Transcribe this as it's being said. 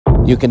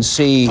You can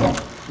see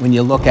when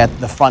you look at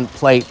the front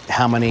plate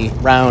how many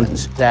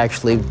rounds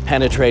actually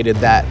penetrated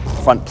that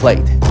front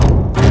plate.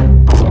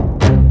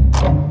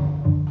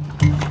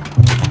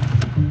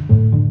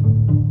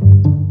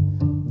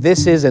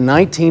 This is a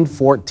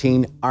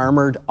 1914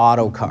 armored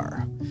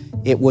autocar.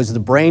 It was the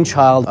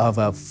brainchild of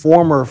a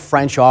former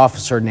French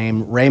officer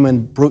named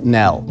Raymond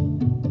Brutinel.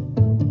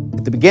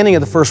 At the beginning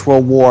of the First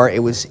World War,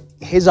 it was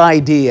his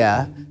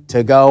idea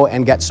to go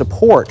and get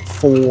support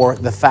for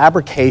the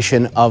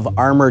fabrication of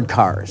armored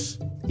cars.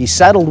 He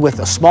settled with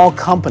a small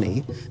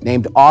company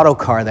named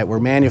Autocar that were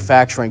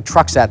manufacturing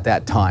trucks at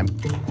that time.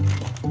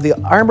 The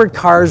armored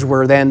cars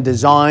were then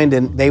designed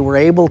and they were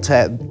able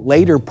to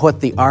later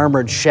put the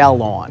armored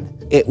shell on.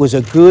 It was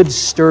a good,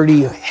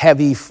 sturdy,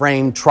 heavy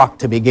frame truck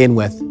to begin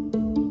with.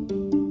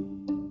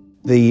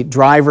 The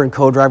driver and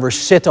co-driver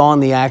sit on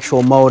the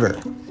actual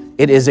motor.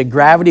 It is a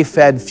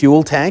gravity-fed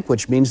fuel tank,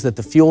 which means that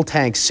the fuel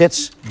tank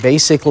sits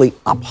basically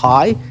up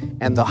high,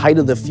 and the height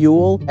of the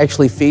fuel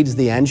actually feeds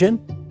the engine.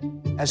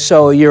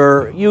 So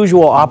your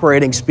usual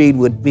operating speed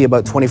would be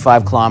about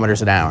 25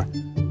 kilometers an hour.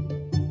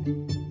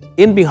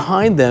 In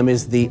behind them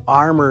is the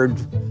armored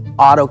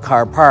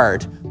autocar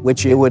part,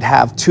 which it would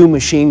have 2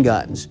 machine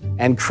guns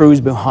and crews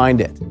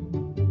behind it.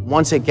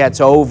 Once it gets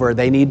over,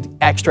 they need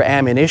extra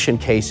ammunition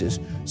cases,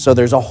 so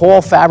there's a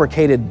whole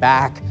fabricated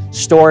back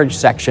storage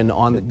section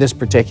on this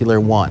particular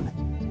one.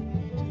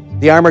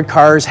 The armored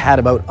cars had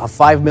about a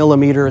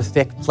 5mm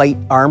thick plate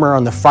armor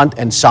on the front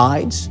and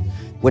sides,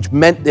 which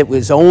meant it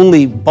was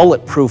only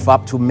bulletproof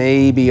up to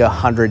maybe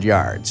 100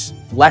 yards.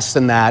 Less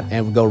than that, and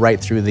it would go right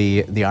through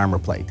the armor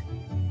plate.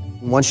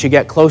 Once you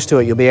get close to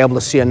it, you'll be able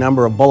to see a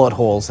number of bullet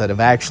holes that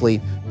have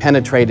actually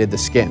penetrated the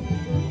skin.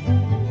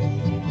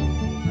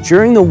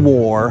 During the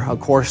war, of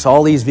course,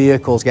 all these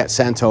vehicles get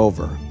sent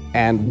over.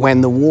 And when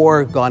the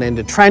war got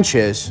into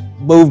trenches,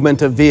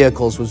 movement of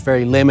vehicles was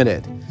very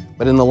limited.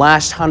 But in the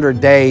last 100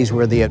 days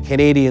where the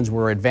Canadians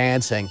were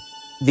advancing,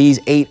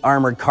 these 8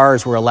 armored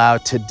cars were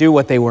allowed to do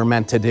what they were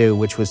meant to do,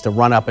 which was to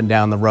run up and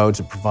down the roads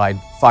and provide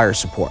fire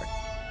support.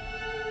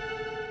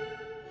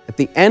 At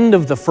the end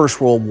of the First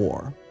World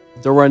War,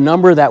 there were a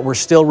number that were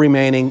still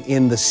remaining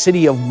in the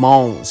city of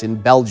Mons in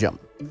Belgium,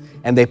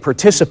 and they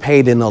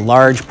participated in a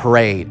large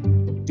parade.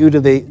 Due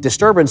to the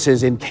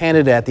disturbances in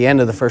Canada at the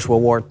end of the First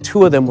World War,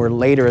 2 of them were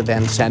later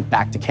then sent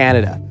back to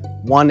Canada.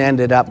 One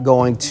ended up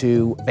going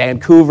to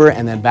Vancouver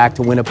and then back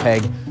to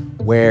Winnipeg,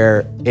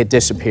 where it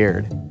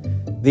disappeared.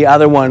 The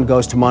other one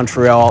goes to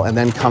Montreal and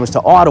then comes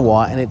to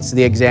Ottawa, and it's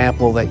the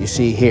example that you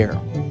see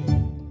here.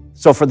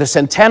 So for the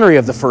centenary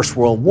of the First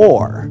World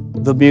War,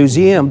 the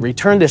museum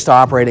returned this to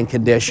operating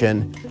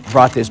condition,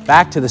 brought this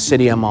back to the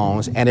city of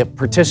Mons, and it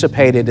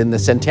participated in the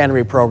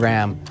centenary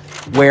program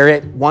where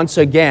it, once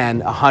again,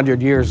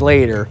 100 years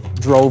later,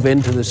 drove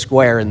into the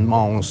square in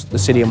Mons, the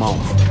city of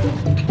Mons.